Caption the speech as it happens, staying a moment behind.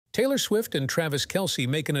Taylor Swift and Travis Kelce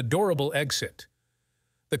make an adorable exit.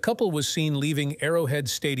 The couple was seen leaving Arrowhead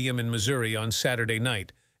Stadium in Missouri on Saturday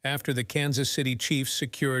night after the Kansas City Chiefs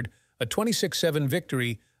secured a 26-7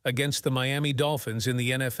 victory against the Miami Dolphins in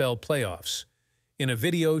the NFL playoffs. In a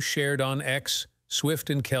video shared on X, Swift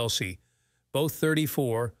and Kelce, both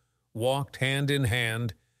 34, walked hand in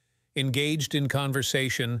hand, engaged in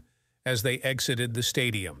conversation as they exited the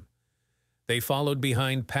stadium. They followed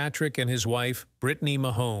behind Patrick and his wife, Brittany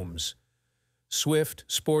Mahomes. Swift,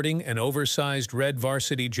 sporting an oversized red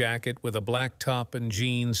varsity jacket with a black top and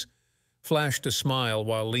jeans, flashed a smile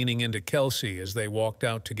while leaning into Kelce as they walked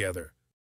out together.